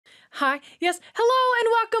Hi, yes, hello and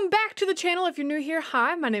welcome back to the channel. If you're new here,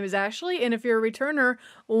 hi, my name is Ashley, and if you're a returner,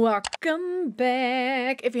 welcome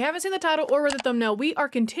back. If you haven't seen the title or read the thumbnail, we are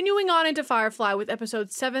continuing on into Firefly with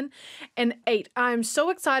episodes 7 and 8. I'm so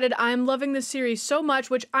excited. I'm loving this series so much,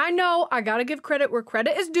 which I know I gotta give credit where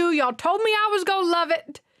credit is due. Y'all told me I was gonna love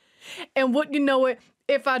it, and wouldn't you know it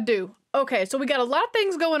if I do. Okay, so we got a lot of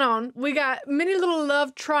things going on. We got many little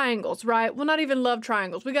love triangles, right? Well, not even love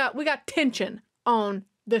triangles. We got tension on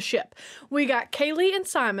the ship. We got Kaylee and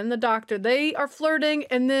Simon, the doctor. They are flirting,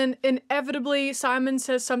 and then inevitably Simon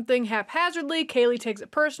says something haphazardly. Kaylee takes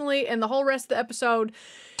it personally, and the whole rest of the episode,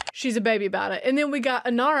 she's a baby about it. And then we got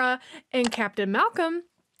Inara and Captain Malcolm.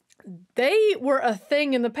 They were a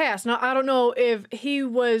thing in the past. Now, I don't know if he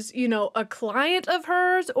was, you know, a client of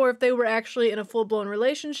hers or if they were actually in a full-blown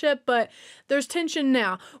relationship, but there's tension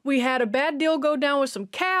now. We had a bad deal go down with some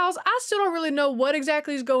cows. I still don't really know what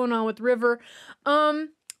exactly is going on with River.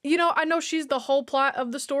 You know, I know she's the whole plot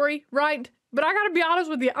of the story, right? But I gotta be honest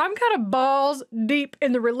with you, I'm kind of balls deep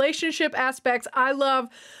in the relationship aspects. I love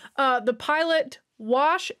the pilot,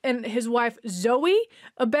 Wash, and his wife, Zoe,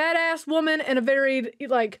 a badass woman and a very,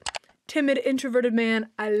 like, timid, introverted man.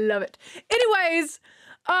 I love it. Anyways,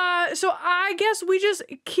 so I guess we just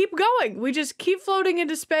keep going. We just keep floating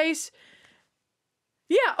into space.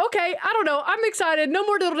 Yeah, okay, I don't know. I'm excited. No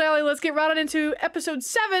more diddle-dally. Let's get right on into episode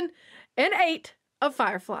 7 and 8 of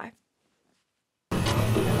Firefly.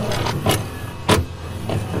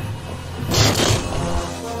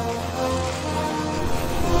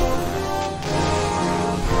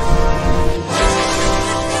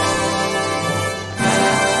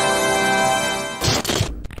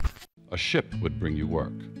 A ship would bring you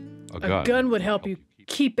work. A gun would help you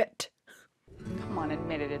keep it. Come on,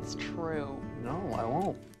 admit it, it's true. No, I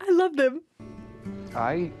won't. I love them.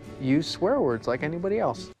 I use swear words like anybody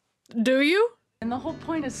else. Do you? And the whole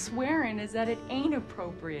point of swearing is that it ain't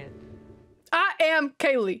appropriate. I am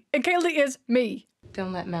Kaylee, and Kaylee is me.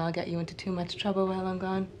 Don't let Mal get you into too much trouble while I'm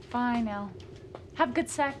gone. Fine, Elle. Have good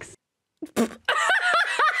sex. I mean,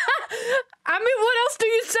 what else do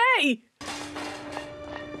you say?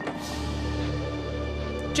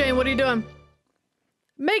 Jane, what are you doing?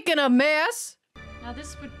 Making a mess. Now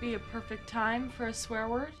this would be a perfect time for a swear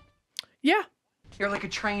word. Yeah. You're like a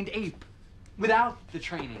trained ape without the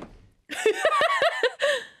training.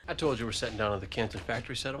 I told you we're setting down at the Canton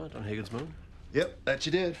factory settlement on Higgins Moon. Yep, that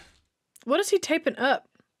you did. What is he taping up?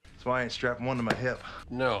 That's why I ain't strapping one to my hip.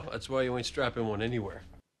 No, that's why you ain't strapping one anywhere.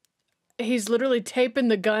 He's literally taping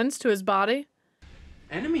the guns to his body.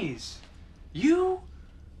 Enemies? You?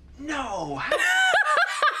 No. How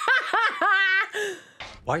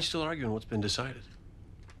Why are you still arguing what's been decided?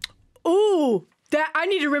 Ooh, that I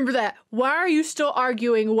need to remember that. Why are you still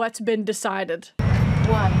arguing what's been decided?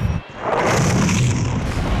 One.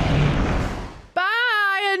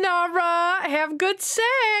 Bye, Inara. Have good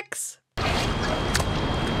sex.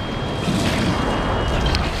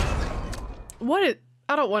 What is...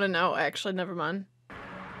 I don't want to know, actually. Never mind.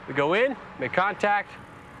 We go in, make contact,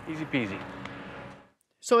 easy peasy.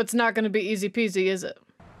 So it's not going to be easy peasy, is it?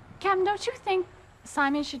 Cam, don't you think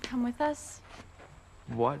Simon should come with us?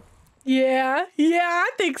 What? Yeah,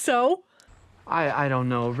 I think so. I don't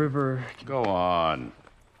know. River. Go on.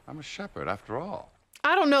 I'm a shepherd, after all.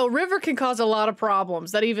 I don't know. River can cause a lot of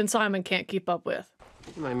problems that even Simon can't keep up with.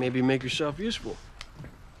 You might maybe make yourself useful.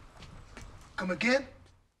 Come again?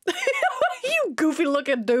 You goofy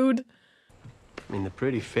looking dude. I mean, the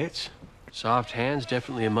pretty fits. Soft hands,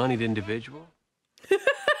 definitely a moneyed individual.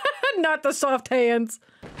 Not the soft hands.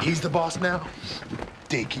 He's the boss now.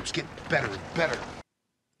 Day keeps getting better and better.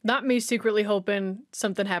 Not me secretly hoping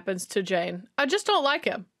something happens to Jane. I just don't like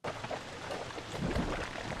him.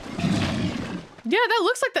 Yeah, that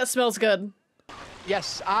looks like that smells good.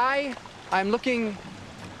 Yes, I'm looking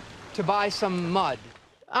to buy some mud.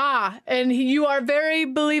 Ah, and you are very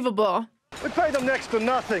believable. We pay them next to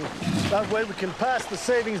nothing. That way we can pass the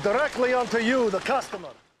savings directly onto you, the customer.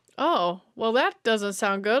 Oh, well that doesn't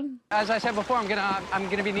sound good. As I said before, I'm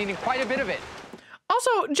gonna be needing quite a bit of it.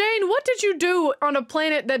 Also, Jane, what did you do on a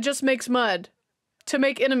planet that just makes mud to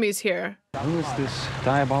make enemies here? Who is this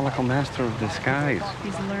diabolical master of disguise?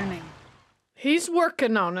 He's learning. He's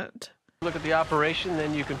working on it. Look at the operation,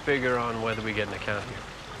 then you can figure on whether we get an account here.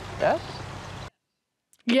 Yes?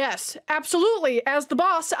 Yes, absolutely. As the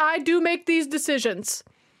boss, I do make these decisions.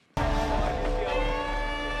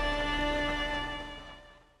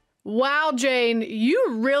 Wow, Jane,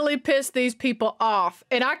 you really pissed these people off,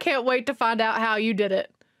 and I can't wait to find out how you did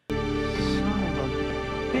it. Son of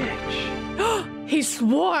a bitch. He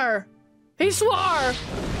swore! He swore!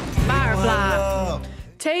 Firefly!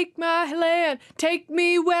 take my land, take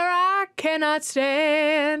me where I cannot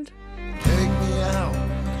stand. Take me out.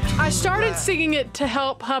 I started singing it to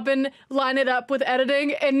help Hubin line it up with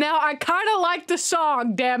editing, and now I kind of like the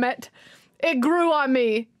song, damn it. It grew on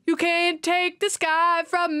me. You can't take the sky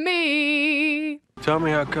from me. Tell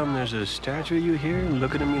me how come there's a statue of you here and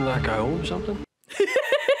looking at me like I owe him something?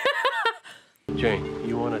 Jane,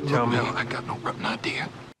 you want to tell me? No, I got no rotten idea.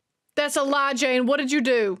 That's a lie, Jane. What did you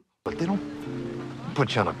do? But they don't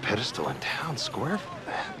put you on a pedestal in town square for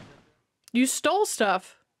that. You stole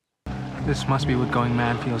stuff. This must be what going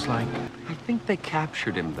mad feels like. I think they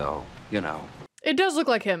captured him, though. You know. It does look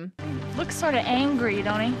like him. Looks sort of angry,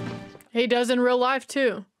 don't he? He does in real life,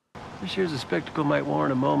 too. This here's a spectacle might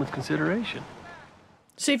warrant a moment's consideration.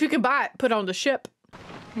 See if you can buy it. Put it on the ship.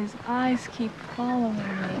 His eyes keep following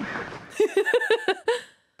me.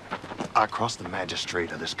 I crossed the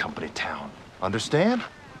magistrate of this company town. Understand?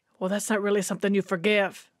 Well, that's not really something you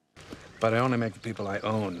forgive. But I only make the people I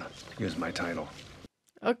own use my title.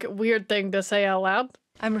 Okay, weird thing to say out loud.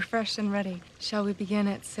 I'm refreshed and ready. Shall we begin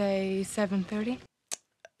at, say, 7:30?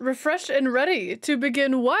 Refreshed and ready to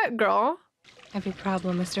begin what, girl? Every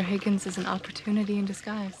problem, Mr. Higgins, is an opportunity in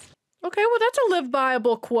disguise. Okay, well, that's a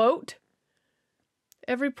live-byable quote.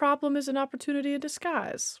 Every problem is an opportunity in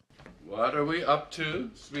disguise. What are we up to,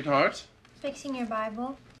 sweetheart? Fixing your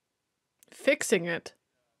Bible Fixing it.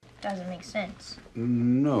 doesn't make sense.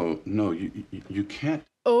 No, you can't.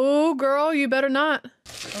 Oh, girl, you better not.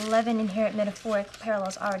 11 inherent metaphoric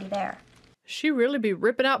parallels already there. She really be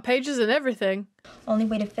ripping out pages and everything. Only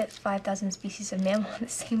way to fit 5,000 species of mammal in the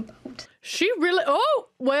same boat. She really... Oh,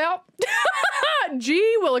 well.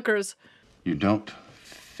 Gee willikers. You don't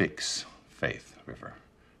fix faith, River.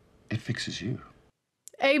 It fixes you.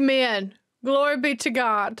 Amen. Glory be to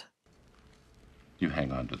God. You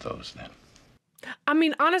hang on to those then. I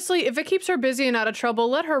mean, honestly, if it keeps her busy and out of trouble,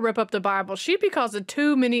 let her rip up the Bible. She'd be causing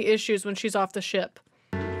too many issues when she's off the ship.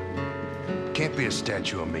 Can't be a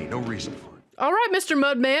statue of me. No reason for it. All right, Mr.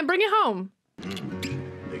 Mudman, bring it home.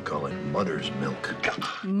 They call it mother's milk.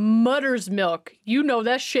 Mudder's milk. You know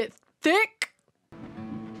that shit thick.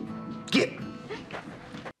 Get.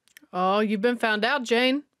 Oh, you've been found out,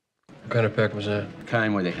 Jane. What kind of peck was that?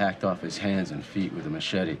 Kind where they hacked off his hands and feet with a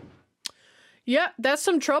machete. Yeah, that's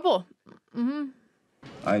some trouble.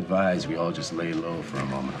 I advise we all just lay low for a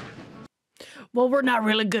moment. Well, we're not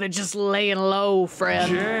really good at just laying low, friend.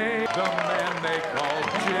 Jay, the man they call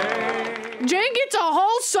Jay. Jane gets a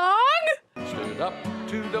whole song? Stood up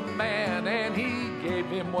to the man and he gave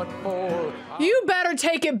him what for. You better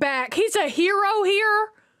take it back. He's a hero here.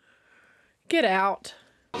 Get out.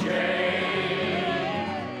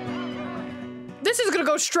 This is gonna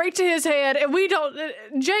go straight to his head, and we don't...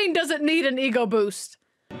 Jane doesn't need an ego boost.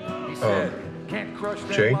 He said, can't crush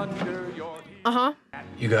them Jay? under your teeth. Uh-huh.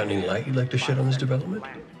 You got any light you'd like to shed on this development?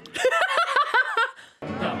 The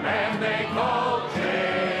man they call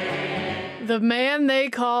Jay. The man they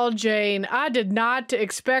call Jane. I did not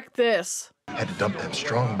expect this. Had to dump them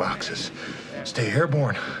strong boxes. Stay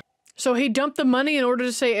airborne. So he dumped the money in order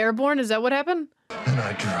to stay airborne? Is that what happened? Then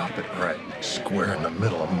I drop it right square in the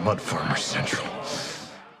middle of Mud Farmer Central.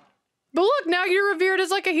 But look, now you're revered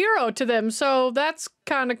as like a hero to them, so that's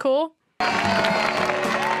kind of cool.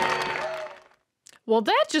 Well,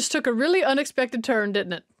 that just took a really unexpected turn,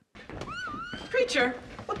 didn't it? Preacher,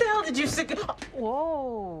 what the hell did you sick?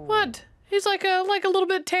 Whoa. What? He's like a little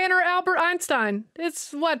bit Tanner Albert Einstein.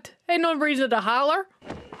 It's what? Ain't no reason to holler.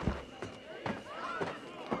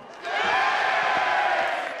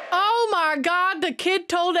 Oh my God, the kid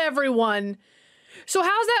told everyone. So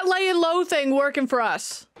how's that laying low thing working for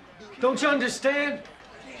us? Don't you understand?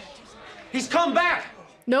 He's come back.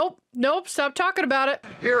 Nope, stop talking about it.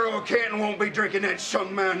 Hero of Canton won't be drinking that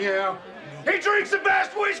Shung Man, yeah? He drinks the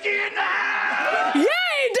best whiskey in the house! Yeah,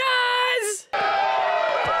 he does!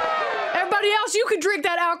 Everybody else, you can drink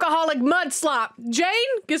that alcoholic mud slop. Jane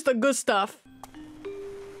gets the good stuff.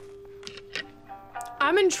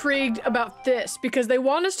 I'm intrigued about this because they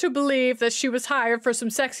want us to believe that she was hired for some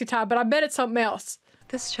sexy time, but I bet it's something else.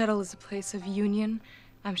 This shuttle is a place of union.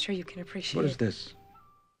 I'm sure you can appreciate What is this?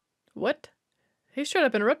 What? He straight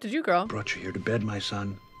up interrupted you, girl. Brought you here to bed, my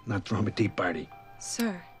son, not throw him a tea party.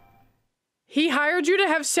 Sir, He hired you to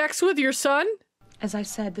have sex with your son? as I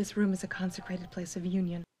said, this room is a consecrated place of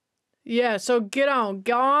union. Yeah, so get on.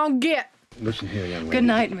 Go on, get. Listen here, young lady. Good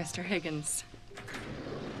night, Mr. Higgins.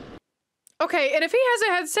 Okay, and if he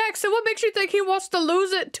hasn't had sex, then what makes you think he wants to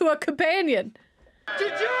lose it to a companion?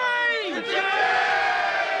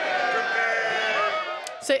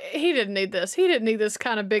 So he didn't need this. He didn't need this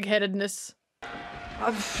kind of big-headedness.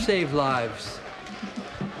 I've saved lives.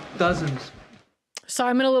 Dozens.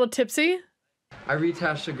 Simon a little tipsy? I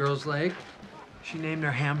reattached a girl's leg. She named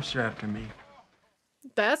her hamster after me.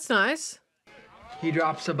 That's nice. He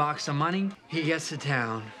drops a box of money. He gets to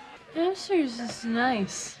town. Hamsters is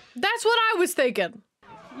nice. That's what I was thinking.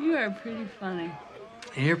 You are pretty funny.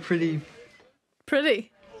 And you're pretty.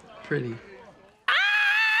 Pretty. Pretty.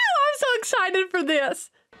 I'm so excited for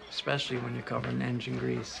this. Especially when you're covered in engine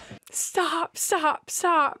grease. Stop, stop,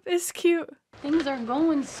 stop. It's cute. Things are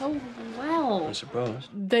going so well. I suppose.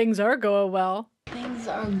 Things are going well. Things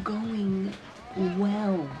are going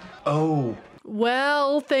well. Oh.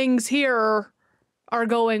 Well, things here are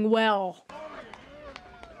going well.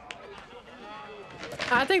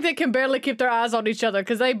 I think they can barely keep their eyes on each other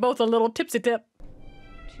because they both a little tipsy tip.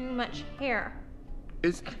 Too much hair.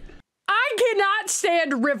 I cannot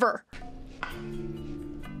stand River.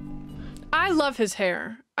 I love his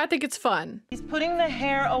hair. I think it's fun. He's putting the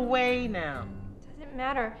hair away now. Doesn't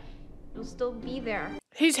matter. It'll still be there.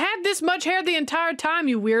 He's had this much hair the entire time,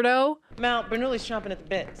 you weirdo. Mal, Bernoulli's chomping at the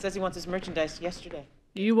bit. Says he wants his merchandise yesterday.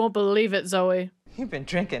 You won't believe it, Zoe. You've been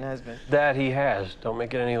drinking, husband. That he has. Don't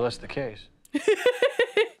make it any less the case.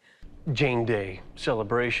 Jane Day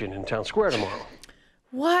celebration in Town Square tomorrow.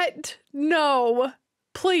 What? No.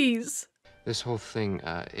 Please. This whole thing,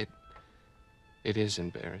 it is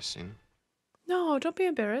embarrassing. No, don't be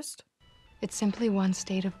embarrassed. It's simply one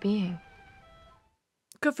state of being.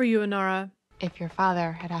 Good for you, Inara. If your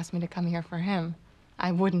father had asked me to come here for him,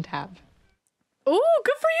 I wouldn't have. Ooh,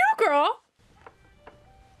 good for you, girl.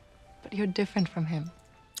 But you're different from him.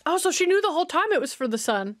 Oh, so she knew the whole time it was for the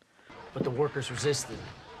son. But the workers resisted.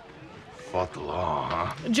 Fought the law,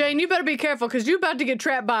 huh? Jane, you better be careful, because you're about to get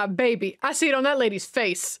trapped by a baby. I see it on that lady's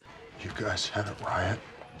face. You guys had a riot?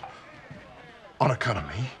 On account of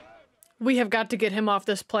me? We have got to get him off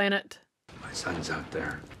this planet. My son's out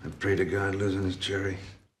there. I pray to God losing his cherry.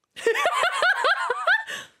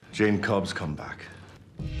 Jane Cobb's come back.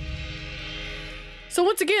 So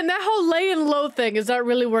once again, that whole laying low thing is not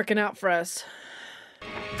really working out for us.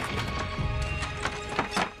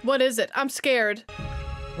 What is it? I'm scared.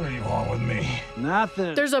 What do you want with me?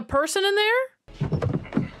 Nothing. There's a person in there?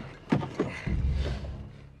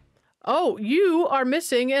 Oh, you are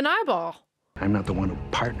missing an eyeball. I'm not the one who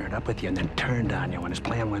partnered up with you and then turned on you when his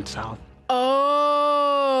plan went south.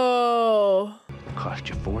 Oh. Cost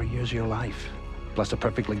you 4 years of your life, plus a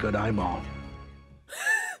perfectly good eyeball.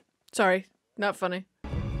 Sorry, not funny.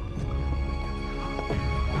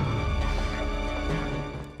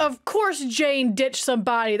 Of course Jane ditched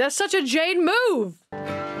somebody. That's such a Jane move.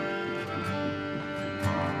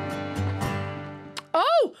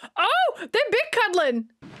 Oh, they've been cuddling.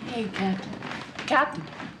 Hey, Captain. Captain.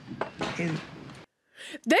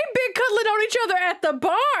 They've been cuddling on each other at the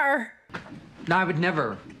bar. No, I would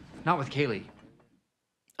never. Not with Kaylee.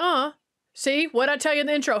 See, what'd I tell you in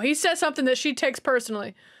the intro? He said something that she takes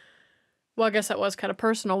personally. Well, I guess that was kind of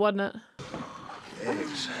personal, wasn't it?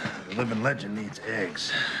 Eggs. The living legend needs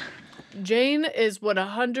eggs. Jane is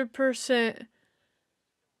 100%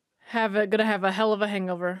 gonna have a hell of a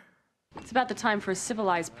hangover. It's about the time for a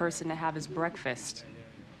civilized person to have his breakfast.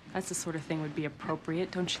 That's the sort of thing would be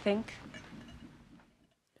appropriate, don't you think?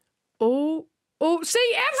 Oh,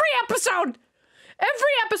 see, every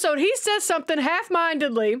episode he says something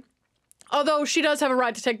half-mindedly, although she does have a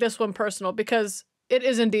right to take this one personal because it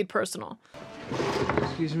is indeed personal.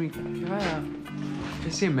 Excuse me, can I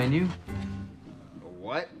see a menu?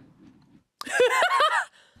 What?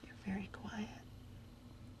 You're very quiet.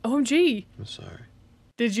 OMG. I'm sorry.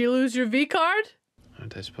 Did you lose your V card?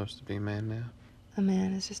 Aren't I supposed to be a man now? A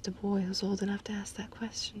man is just a boy who's old enough to ask that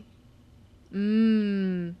question.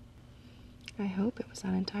 I hope it was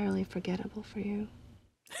not entirely forgettable for you.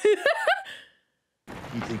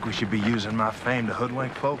 You think we should be using my fame to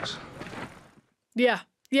hoodwink folks? Yeah.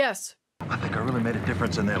 Yes. I think I really made a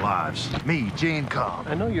difference in their lives. Me, Jane Cobb.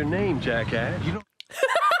 I know your name, jackass. You know.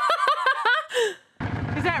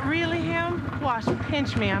 Is that really him? Wash,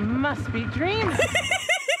 pinch me. I must be dreaming.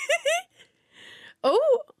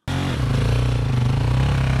 Oh.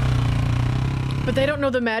 But they don't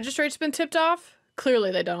know the magistrate's been tipped off?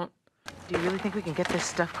 Clearly they don't. Do you really think we can get this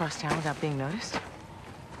stuff across town without being noticed?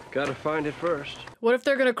 Gotta find it first. What if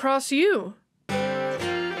they're gonna cross you?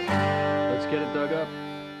 Let's get it dug up.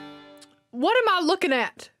 What am I looking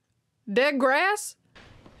at? Dead grass?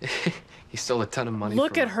 He stole a ton of money.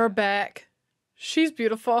 Look at her back. She's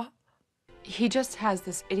beautiful. He just has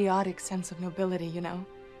this idiotic sense of nobility, you know?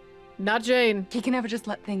 Not Jane. He can never just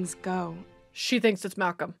let things go. She thinks it's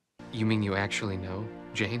Malcolm. You mean you actually know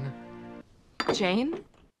Jane? Jane?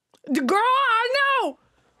 Girl, I know!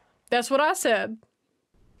 That's what I said.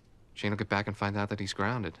 Jane will get back and find out that he's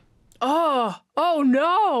grounded. Oh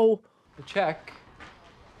no. The check,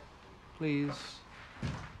 please.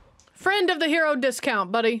 Friend of the hero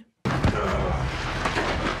discount, buddy.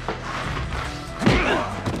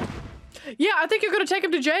 Yeah, I think you're gonna take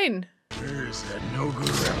him to Jane. Where's that no-good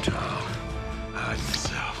reptile? Hide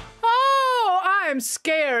myself. Oh, I am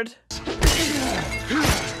scared.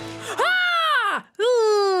 Ah!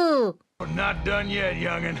 Ooh. We're not done yet,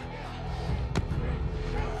 youngin'.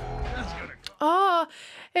 Oh,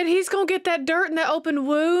 and he's gonna get that dirt in that open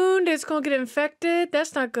wound. It's gonna get infected.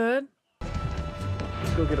 That's not good.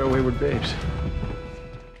 Let's go get our wayward babes.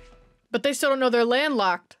 But they still don't know they're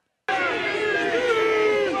landlocked.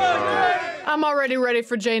 I'm already ready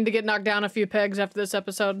for Jane to get knocked down a few pegs after this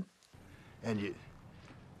episode. And you...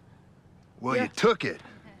 Well, you took it.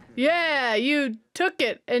 Yeah, you took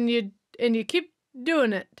it, and you keep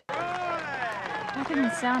doing it. That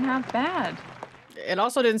didn't sound half bad. It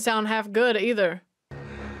also didn't sound half good either.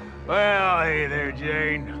 Well, hey there,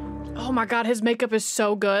 Jane. Oh my God, his makeup is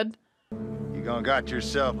so good. You gonna got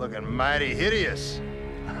yourself looking mighty hideous.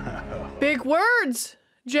 Big words,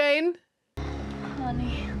 Jane.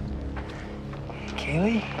 Honey.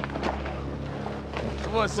 Kaylee?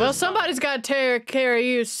 Well, somebody's got to take care of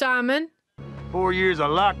you, Simon. 4 years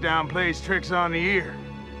of lockdown plays tricks on the ear.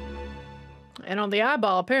 And on the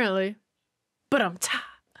eyeball, apparently. But I'm tired.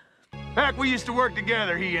 Heck, we used to work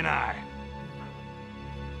together, he and I.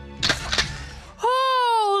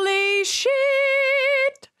 Holy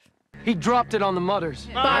shit! He dropped it on the mutters.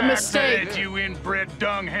 By mistake. That you inbred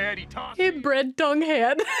dunghead, he tossed. Inbred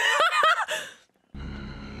dunghead.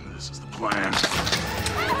 This is the plan.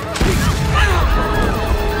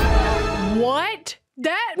 What?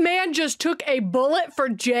 That man just took a bullet for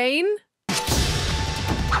Jane?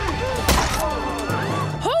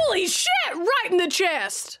 Holy shit! Right in the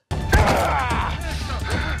chest!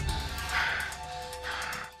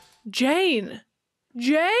 Jane!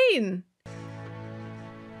 Jane!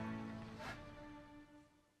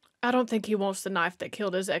 I don't think he wants the knife that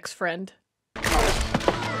killed his ex-friend.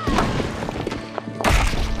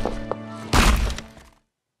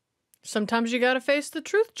 Sometimes you gotta face the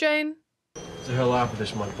truth, Jane. What's the hell up with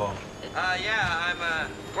this mudball? Yeah,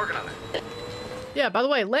 I'm working on it. Yeah, by the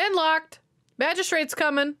way, landlocked. Magistrate's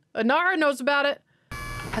coming. Anara knows about it.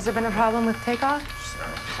 Has there been a problem with takeoff?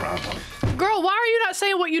 Girl, why are you not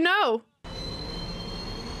saying what you know?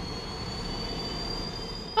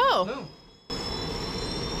 Oh.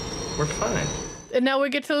 We're fine. And now we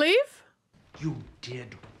get to leave? You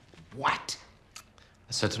did what?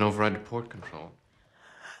 I set an override to port control.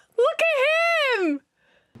 Look at him!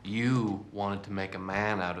 You wanted to make a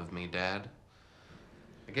man out of me, Dad.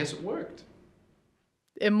 I guess it worked.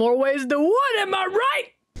 In more ways than one, am I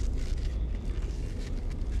right?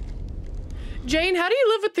 Jane, how do you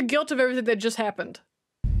live with the guilt of everything that just happened?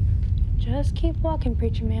 Just keep walking,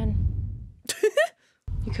 preacher man.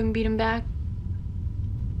 You couldn't beat him back?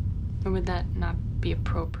 Or would that not be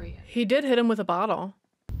appropriate? He did hit him with a bottle.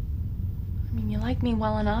 I mean, you like me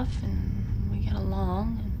well enough, and we get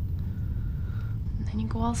along, and then you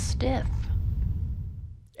go all stiff.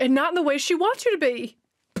 And not in the way she wants you to be.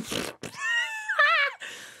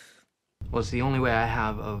 Well, it's the only way I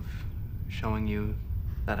have of showing you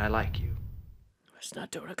that I like you. It's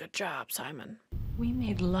not doing a good job, Simon. We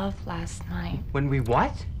made love last night. When we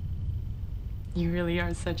what? You really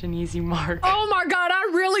are such an easy mark. Oh my God, I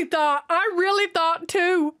really thought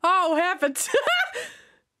too. Oh heavens.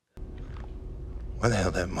 Why the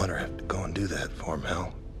hell did that mother have to go and do that for,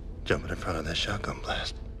 Mel? Jumping in front of that shotgun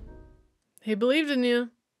blast. He believed in you.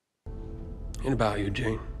 Ain't about you,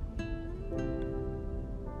 Jane.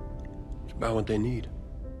 It's about what they need.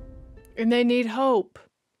 And they need hope.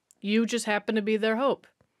 You just happen to be their hope.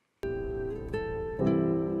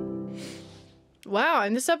 Wow,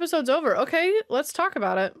 and this episode's over. Okay, let's talk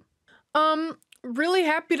about it. Really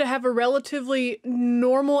happy to have a relatively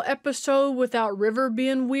normal episode without River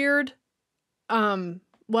being weird.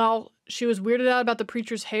 Well, she was weirded out about the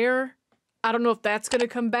preacher's hair. I don't know if that's gonna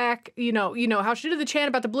come back. You know how she did the chant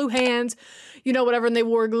about the blue hands, whatever, and they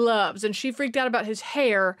wore gloves, and she freaked out about his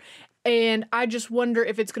hair, and I just wonder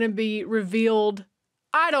if it's gonna be revealed.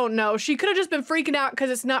 I don't know. She could have just been freaking out because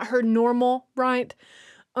it's not her normal, right?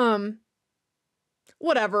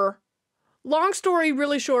 Whatever. Long story,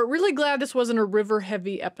 really short. Really glad this wasn't a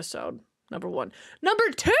River-heavy episode, number one. Number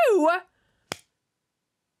two,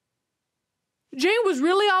 Jane was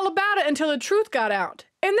really all about it until the truth got out.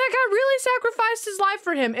 And that guy really sacrificed his life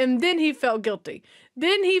for him, and then he felt guilty.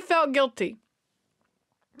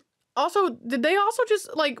 Also, did they also just,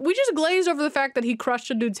 we just glazed over the fact that he crushed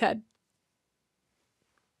a dude's head.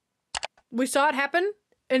 We saw it happen,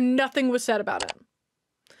 and nothing was said about it.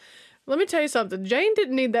 Let me tell you something. Jane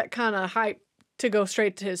didn't need that kind of hype to go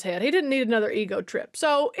straight to his head. He didn't need another ego trip.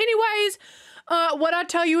 So anyways, what I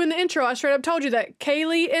tell you in the intro, I straight up told you that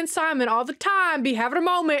Kaylee and Simon all the time be having a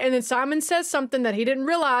moment, and then Simon says something that he didn't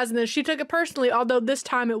realize, and then she took it personally, although this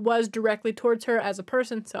time it was directly towards her as a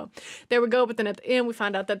person. So there we go. But then at the end, we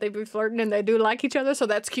find out that they be flirting and they do like each other, so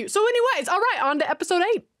that's cute. So anyways, all right, on to episode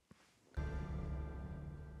 8.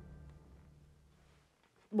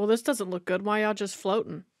 Well, this doesn't look good. Why y'all just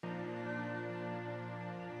floating?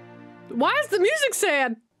 Why is the music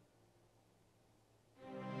sad?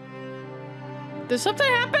 Did something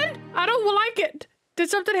happen? I don't like it. Did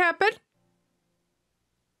something happen?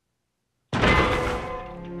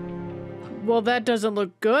 Well, that doesn't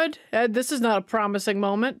look good. This is not a promising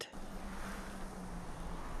moment.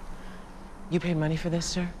 You paid money for this,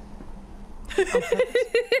 sir?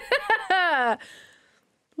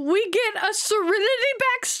 We get a Serenity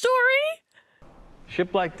backstory?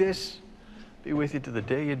 Ship like this, be with you to the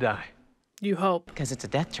day you die. You hope. Because it's a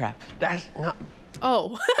death trap. That's not...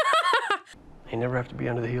 Oh. You never have to be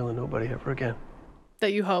under the heel of nobody ever again.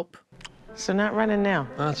 That you hope. So not running now?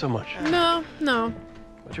 Not so much. No, no.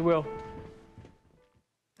 But you will.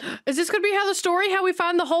 Is this gonna be how we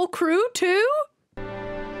find the whole crew, too?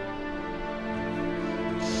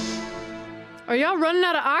 Are y'all running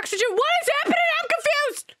out of oxygen? What is happening? I'm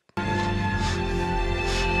confused!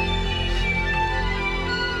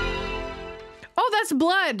 Oh, that's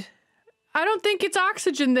blood. I don't think it's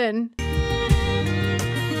oxygen then. Well,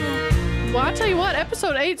 I'll tell you what,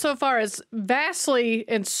 episode 8 so far is vastly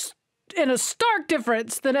in a stark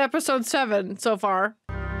difference than episode 7 so far.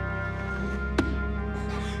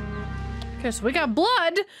 Okay, so we got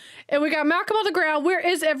blood, and we got Malcolm on the ground. Where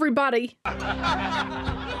is everybody?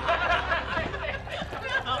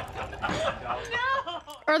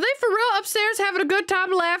 Are they for real upstairs having a good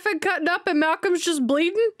time laughing, cutting up, and Malcolm's just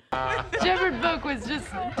bleeding? Shepherd Book was just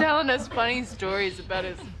telling us funny stories about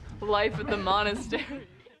his life at the monastery.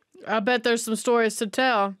 I bet there's some stories to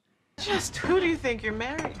tell. Just who do you think you're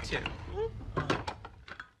married to?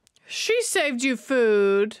 She saved you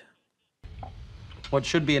food. What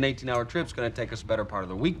should be an 18-hour trip's gonna take us a better part of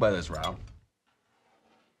the week by this route.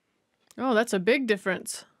 Oh, that's a big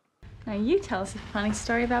difference. Now you tell us a funny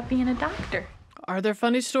story about being a doctor. Are there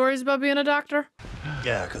funny stories about being a doctor?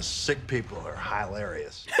 Yeah, because sick people are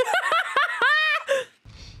hilarious.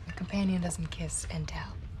 A companion doesn't kiss and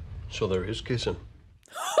tell. So there is kissing.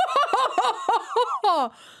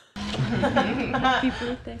 Happy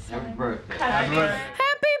birthday, Simon. Happy birthday.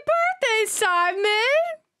 Happy birthday, Simon!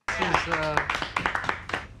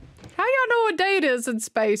 How y'all know what day it is in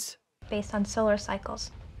space? Based on solar cycles.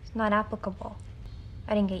 It's not applicable.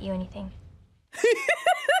 I didn't get you anything.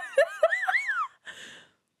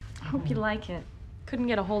 I hope you like it. Couldn't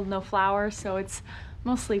get a hold of no flour, so it's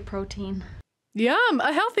mostly protein. Yum,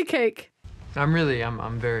 a healthy cake. I'm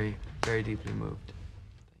very, very deeply moved.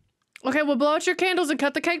 Okay, well, blow out your candles and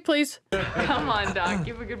cut the cake, please. Come on, Doc.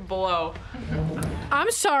 Give a good blow. I'm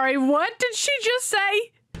sorry, what did she just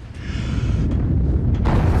say?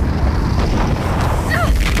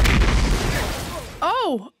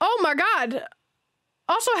 Oh my God.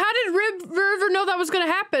 Also, how did River know that was gonna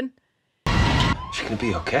happen? She gonna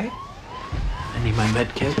be okay? I need my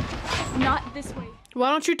med kit. Not this way. Why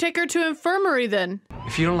don't you take her to infirmary then?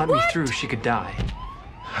 If you don't let me through, she could die.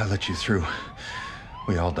 I let you through.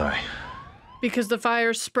 We all die. Because the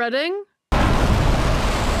fire's spreading?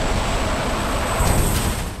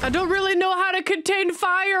 I don't really know how to contain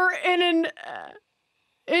fire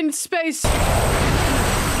in space.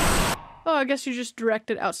 Oh, I guess you just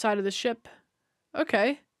direct it outside of the ship.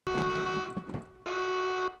 Okay.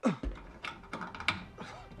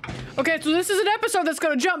 Okay, so this is an episode that's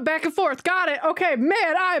gonna jump back and forth. Got it. Okay,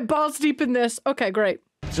 man, I am balls deep in this. Okay, great.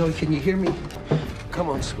 Zoe, can you hear me? Come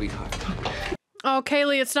on, sweetheart. Oh,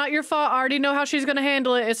 Kaylee, it's not your fault. I already know how she's gonna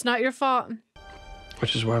handle it. It's not your fault.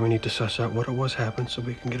 Which is why we need to suss out what it was happened so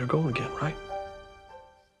we can get her going again, right?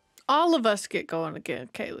 All of us get going again,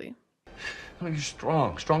 Kaylee. Oh, you're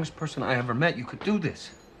strong. Strongest person I ever met. You could do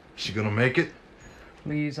this. She gonna make it?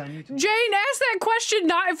 Please, I need to... Jane, ask that question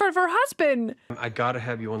not in front of her husband. I gotta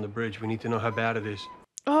have you on the bridge. We need to know how bad it is.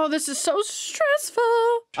 Oh, this is so stressful.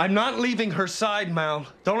 I'm not leaving her side, Mal.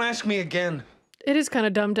 Don't ask me again. It is kind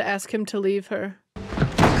of dumb to ask him to leave her.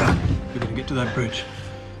 You're gonna get to that bridge,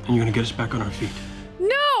 and you're gonna get us back on our feet.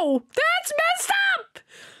 No! That's messed up!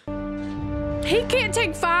 He can't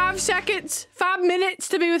take 5 seconds, 5 minutes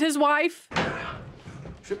to be with his wife.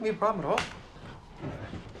 Shouldn't be a problem at all.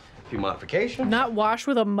 Few modifications. Not wash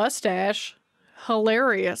with a mustache.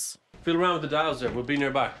 Hilarious. Feel around with the dials there. We'll be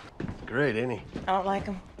nearby. Great, ain't he? I don't like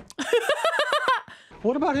him.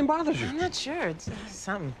 What about him bothers you? I'm not sure. It's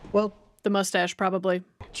something. Well, The mustache, probably.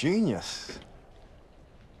 Genius.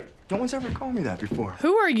 No one's ever called me that before.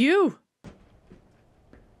 Who are you?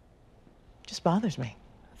 Just bothers me.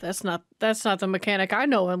 That's not the mechanic I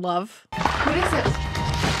know and love. What is it?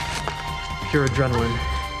 Pure adrenaline.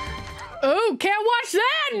 Oh, can't watch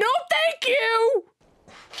that! No, thank you!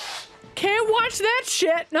 Can't watch that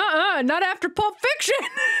shit. Nuh-uh, not after Pulp Fiction.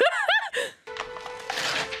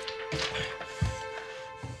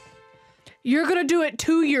 You're gonna do it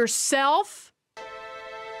to yourself?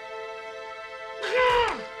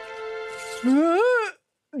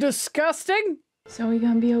 Disgusting. Zoe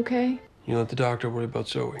gonna be okay? You let the doctor worry about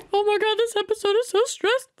Zoe. Oh my god, this episode is so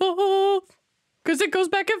stressful. Because it goes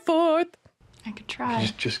back and forth. I could try.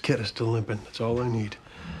 Just get us to limping. That's all I need.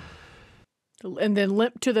 And then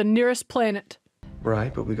limp to the nearest planet.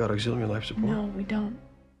 Right, but we got auxiliary life support. No, we don't.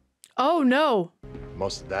 Oh no.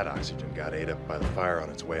 Most of that oxygen got ate up by the fire on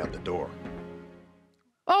its way out the door.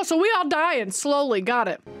 Oh, so we all dying slowly. Got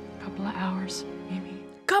it. Couple of hours, maybe.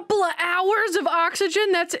 Couple of hours of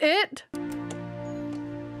oxygen? That's it?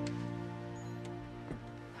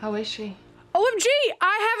 How is she? OMG,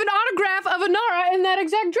 I have an autograph of Inara in that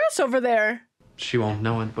exact dress over there. She won't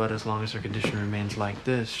know it, but as long as her condition remains like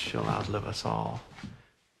this, she'll outlive us all.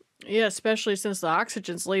 Yeah, especially since the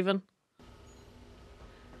oxygen's leaving.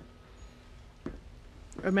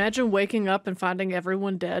 Imagine waking up and finding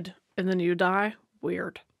everyone dead, and then you die.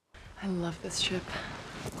 Weird. I love this ship.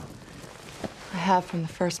 I have from the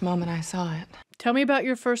first moment I saw it. Tell me about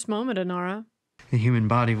your first moment, Inara. The human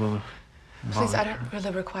body will... Please, I don't really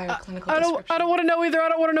require a clinical I description. don't want to know either. I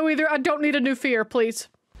don't want to know either. I don't need a new fear, please.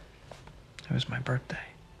 It was my birthday.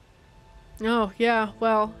 Oh, yeah.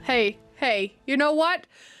 Well, hey, you know what?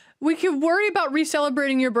 We can worry about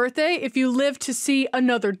re-celebrating your birthday if you live to see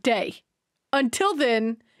another day. Until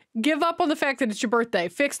then, give up on the fact that it's your birthday.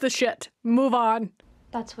 Fix the shit. Move on.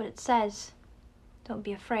 That's what it says. Don't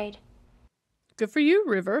be afraid. Good for you,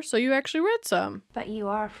 River. So you actually read some. But you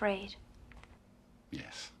are afraid.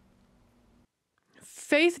 Yes.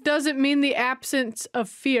 Faith doesn't mean the absence of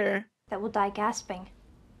fear. That will die gasping.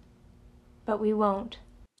 But we won't.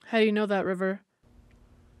 How do you know that, River?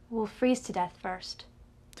 We'll freeze to death first.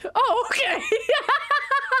 Oh, okay.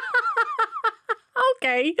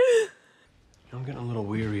 Okay. I'm getting a little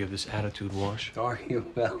weary of this attitude wash. Are you?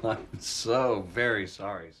 Well, I'm so very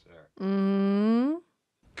sorry, sir.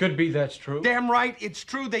 Could be that's true. Damn right, it's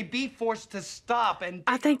true. They be forced to stop and...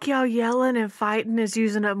 I think y'all yelling and fighting is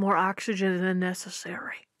using up more oxygen than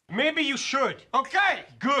necessary. Maybe you should. Okay,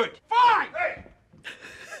 good. Fine! Hey!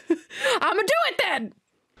 I'm gonna do it then!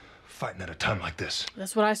 Fighting at a time like this,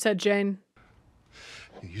 That's what I said, Jane.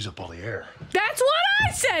 you use up all the air. That's what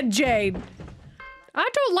I said, Jane! I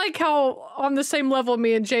don't like how on the same level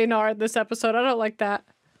me and Jane are in this episode. I don't like that.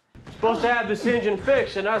 Supposed to have this engine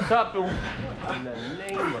fixed and us up in the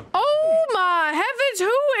name of... Oh my heavens,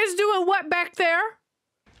 who is doing what back there?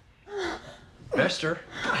 Bester.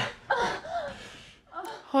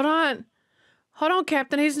 Hold on. Hold on,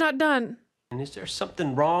 Captain, he's not done. And is there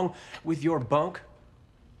something wrong with your bunk?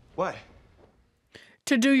 What?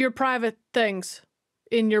 To do your private things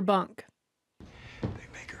in your bunk. They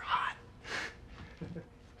make her hot.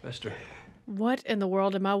 Bester. What in the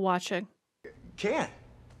world am I watching? Can't.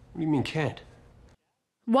 What do you mean can't?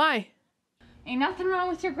 Why? Ain't nothing wrong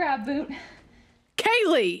with your grab boot.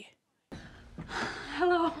 Kaylee!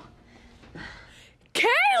 Hello.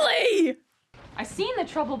 Kaylee! I seen the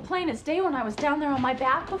trouble plain as day when I was down there on my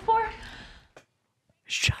back before.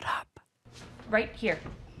 Shut up. Right here.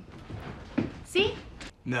 See?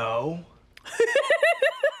 No.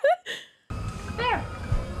 There.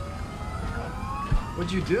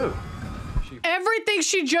 What'd you do? Everything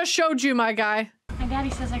she just showed you, my guy. My daddy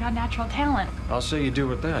says I got natural talent. I'll say you do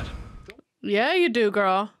with that. Yeah, you do,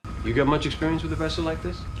 girl. You got much experience with a vessel like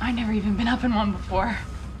this? I never even been up in one before.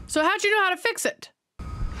 So how'd you know how to fix it?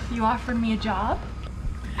 You offered me a job?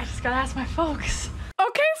 I just gotta ask my folks.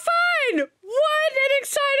 Okay, fine! What an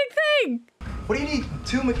exciting thing! What do you need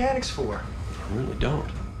two mechanics for? I really don't.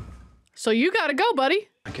 So you gotta go, buddy.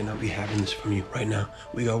 I cannot be having this from you right now.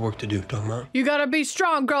 We got work to do, talking about. You gotta be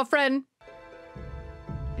strong, girlfriend.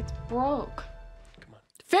 It's broke.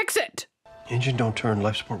 Fix it! Engine don't turn,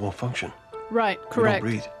 life support won't function. Right, We correct.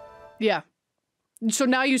 don't breathe. Yeah. So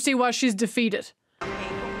now you see why she's defeated.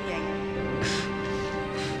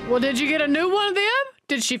 Well, did you get a new one of them?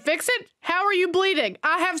 Did she fix it? How are you bleeding?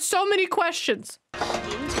 I have so many questions.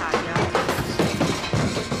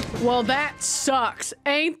 Well, that sucks.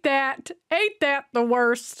 Ain't that the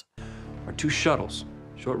worst? Our two shuttles,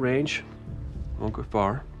 short range, won't go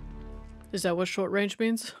far. Is that what short range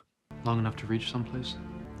means? Long enough to reach someplace?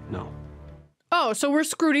 No. Oh, so we're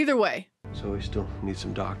screwed either way. So we still need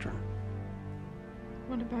some doctrine.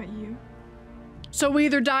 What about you? So we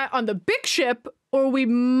either die on the big ship or we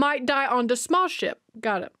might die on the small ship.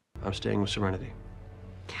 Got it. I'm staying with Serenity.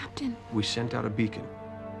 Captain. We sent out a beacon.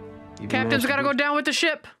 Even Captain's gotta go down with the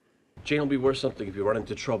ship. Jane will be worth something if you run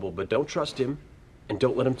into trouble, but don't trust him and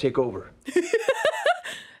don't let him take over.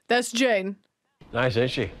 That's Jane. Nice,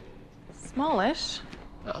 ain't she? Smallish.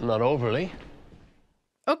 Not overly.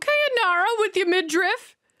 Okay, Inara, with your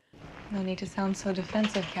midriff. No need to sound so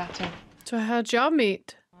defensive, Captain. So how'd y'all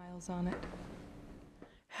meet? Miles on it.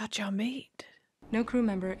 How'd y'all meet? No crew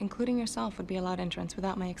member, including yourself, would be allowed entrance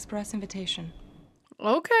without my express invitation.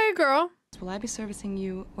 Okay, girl. Will I be servicing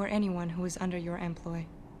you or anyone who is under your employ?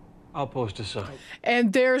 I'll post a sign.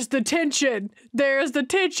 And there's the tension. There's the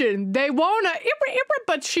tension. They wanna,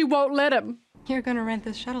 but she won't let him. You're gonna rent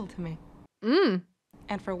this shuttle to me. Mm.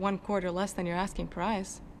 And for 1/4 less than your asking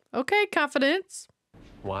price. Okay, confidence.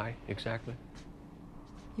 Why, exactly?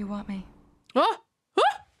 You want me. Oh!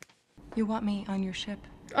 Oh! You want me on your ship.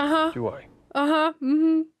 Uh-huh. Do I? Uh-huh.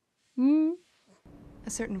 Mm-hmm. Mm. A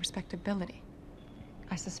certain respectability.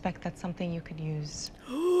 I suspect that's something you could use.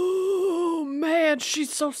 Oh, man,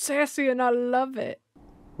 she's so sassy and I love it.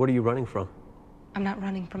 What are you running from? I'm not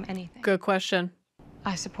running from anything. Good question.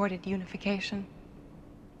 I supported unification.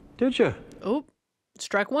 Did you? Oh,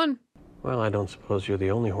 strike one. Well, I don't suppose you're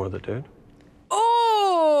the only whore that did.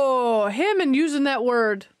 Oh, him and using that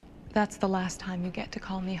word. That's the last time you get to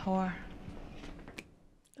call me whore.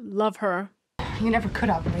 Love her. You never could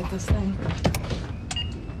operate this thing.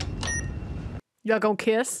 Y'all gonna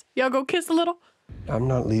kiss? Y'all gonna kiss a little? I'm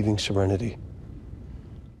not leaving Serenity.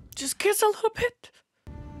 Just kiss a little bit.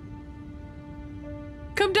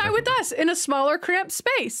 Come die with us in a smaller, cramped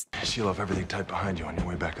space. Seal off everything tight behind you on your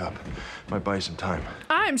way back up. Might buy you some time.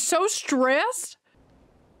 I'm so stressed.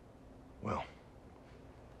 Well.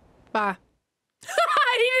 Bye.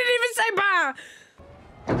 He didn't even say bye.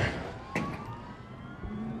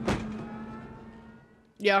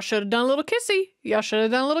 Y'all should have done a little kissy. Y'all should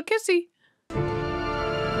have done a little kissy.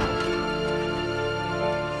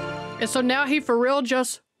 And so now he for real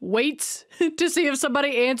just waits to see if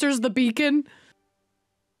somebody answers the beacon.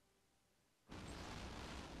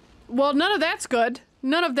 Well, none of that's good.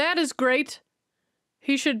 None of that is great.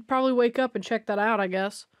 He should probably wake up and check that out, I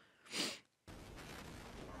guess.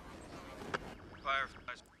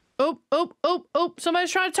 Oh, oh, oh, oh,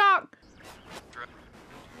 somebody's trying to talk.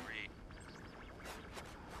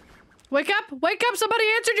 Wake up, somebody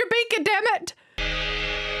answered your beacon, damn it.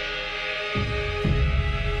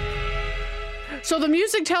 So the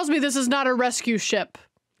music tells me this is not a rescue ship.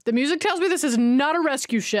 The music tells me this is not a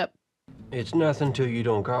rescue ship. It's nothing till you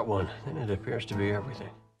don't got one. Then it appears to be everything.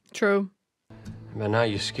 True. But now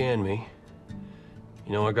you scan me.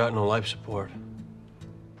 You know I got no life support.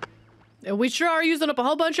 And we sure are using up a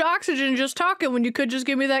whole bunch of oxygen just talking when you could just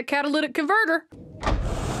give me that catalytic converter.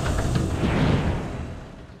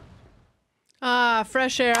 Ah,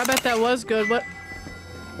 fresh air. I bet that was good. What?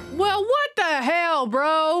 Well, what the hell,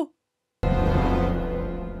 bro?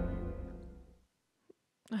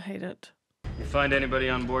 I hate it. You find anybody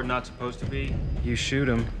on board not supposed to be, you shoot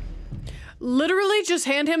them. Literally just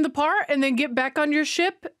hand him the part and then get back on your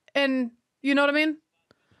ship and, you know what I mean?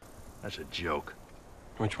 That's a joke.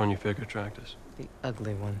 Which one you figure tracked us? The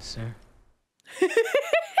ugly one, sir.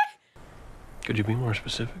 Could you be more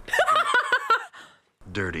specific?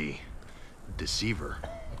 Dirty deceiver.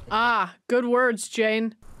 Ah, good words,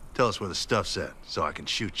 Jane. Tell us where the stuff's at so I can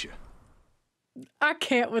shoot you. I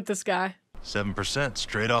can't with this guy. 7%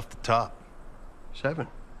 straight off the top. 7.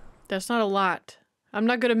 That's not a lot. I'm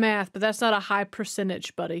not good at math, but that's not a high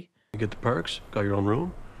percentage, buddy. You get the perks? Got your own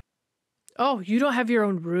room? Oh, you don't have your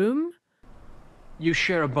own room? You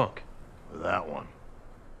share a bunk. With that one.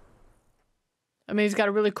 I mean, he's got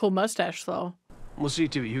a really cool mustache, though. We'll see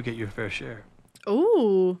to it you get your fair share.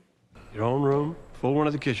 Ooh. Your own room, full run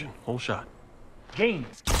of the kitchen, whole shot. Jane.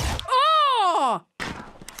 Oh!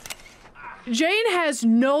 Jane has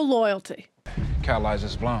no loyalty.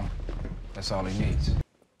 Catalyzer's blown. That's all he needs.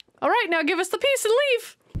 All right, now give us the piece and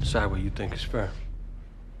leave. Decide what you think is fair.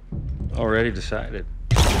 Already decided.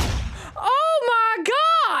 Oh my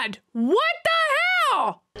God! What the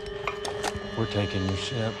hell? We're taking your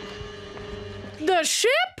ship. The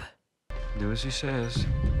ship? Do as he says.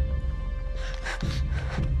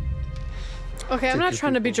 Okay, I'm not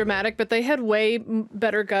trying to be dramatic, but they had way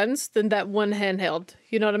better guns than that one handheld.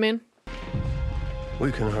 You know what I mean?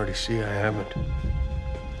 We can already see I haven't.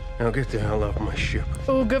 Now get the hell off my ship.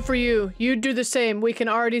 Oh, good for you. You do the same. We can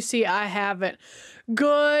already see I haven't.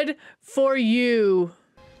 Good for you.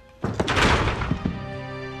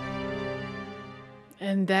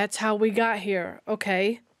 And that's how we got here.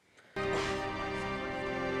 Okay.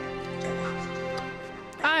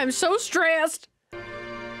 I am so stressed.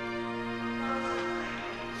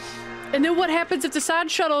 And then what happens if the side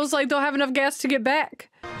shuttles like don't have enough gas to get back?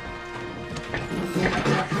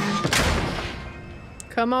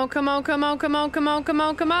 Come on, come on, come on, come on, come on, come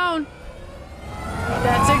on, come on.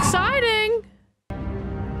 That's exciting.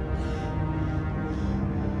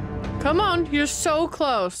 Come on, you're so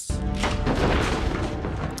close.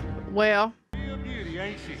 Well.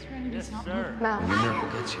 Mal. Miracle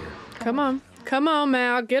gets here. Come on. Come on,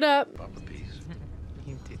 Mal. Get up.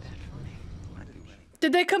 You do that for me.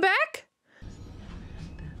 Did they come back?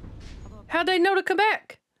 How'd they know to come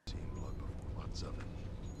back?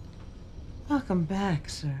 Welcome back,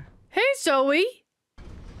 sir. Hey, Zoe.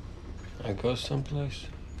 I go someplace?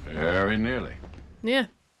 Very nearly. Yeah.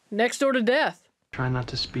 Next door to death. Try not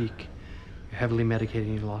to speak. You're heavily medicated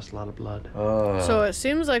and you lost a lot of blood. So it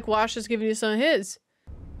seems like Wash is giving you some of his.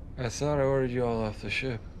 I thought I ordered you all off the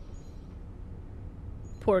ship.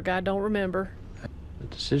 Poor guy, don't remember. The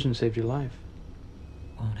decision saved your life.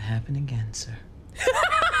 Won't happen again, sir.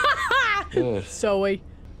 Good. Zoe.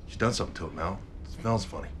 She's done something to it, Mel. It smells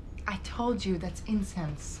funny. I told you that's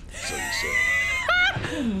incense. So you say.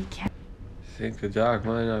 Hey, I think the doc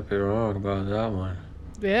might not be wrong about that one.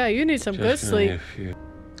 Yeah, you need some good Just gonna need sleep. a few.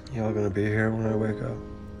 Y'all gonna be here when I wake up?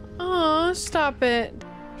 Aw, stop it.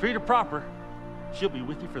 Treat her proper. She'll be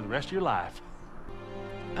with you for the rest of your life.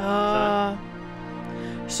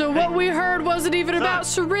 So what we heard wasn't even about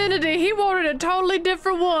Serenity. He wanted a totally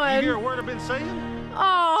different one. You hear a word I've been saying?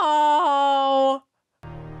 Oh,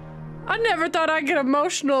 I never thought I'd get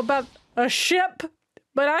emotional about a ship,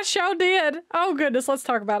 but I sure did. Oh goodness, let's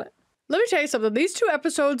talk about it. Let me tell you something. These two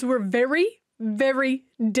episodes were very, very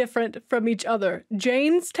different from each other.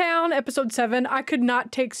 Jaynestown, episode 7, I could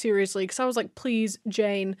not take seriously because I was like, please,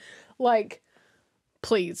 Jane, like,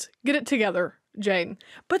 please, get it together, Jane.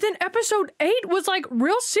 But then episode 8 was like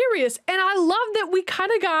real serious, and I love that we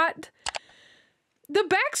kind of got the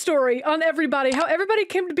backstory on everybody, how everybody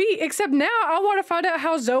came to be, except now I want to find out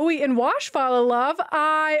how Zoe and Wash fall in love.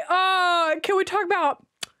 Can we talk about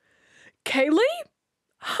Kaylee?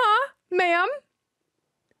 Huh? Ma'am?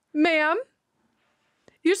 Ma'am?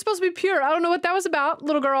 You're supposed to be pure. I don't know what that was about,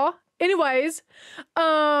 little girl. Anyways, this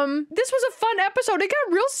was a fun episode. It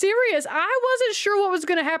got real serious. I wasn't sure what was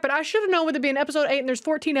going to happen. I should have known with it being episode 8 and there's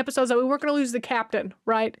 14 episodes that we weren't going to lose the captain,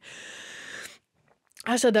 right?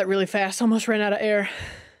 I said that really fast. Almost ran out of air.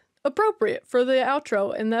 Appropriate for the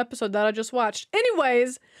outro in the episode that I just watched.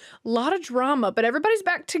 Anyways, a lot of drama, but everybody's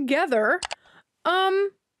back together.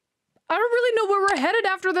 I don't really know where we're headed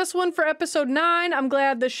after this one for episode 9. I'm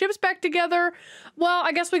glad the ship's back together. Well,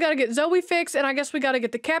 I guess we gotta get Zoe fixed, and I guess we gotta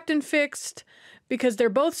get the captain fixed because they're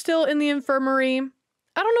both still in the infirmary.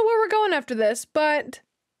 I don't know where we're going after this, but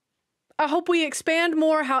I hope we expand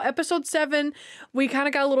more how episode 7, we kind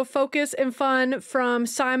of got a little focus and fun from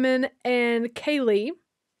Simon and Kaylee.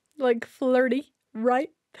 Like flirty, right?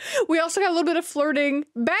 We also got a little bit of flirting,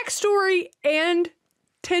 backstory, and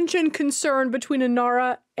tension concern between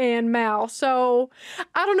Inara and Mal. So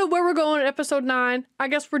I don't know where we're going in episode 9. I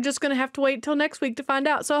guess we're just gonna have to wait till next week to find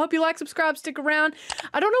out. So I hope you like, subscribe, stick around.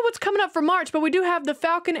 I don't know what's coming up for March, but we do have The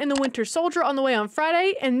Falcon and the Winter Soldier on the way on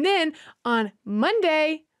Friday, and then on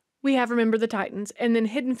Monday we have Remember the Titans, and then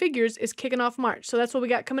Hidden Figures is kicking off March. So that's what we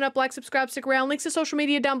got coming up. Like, subscribe, stick around. Links to social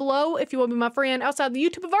media down below if you want to be my friend outside the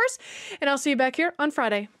YouTubeverse, and I'll see you back here on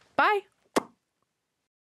Friday. Bye.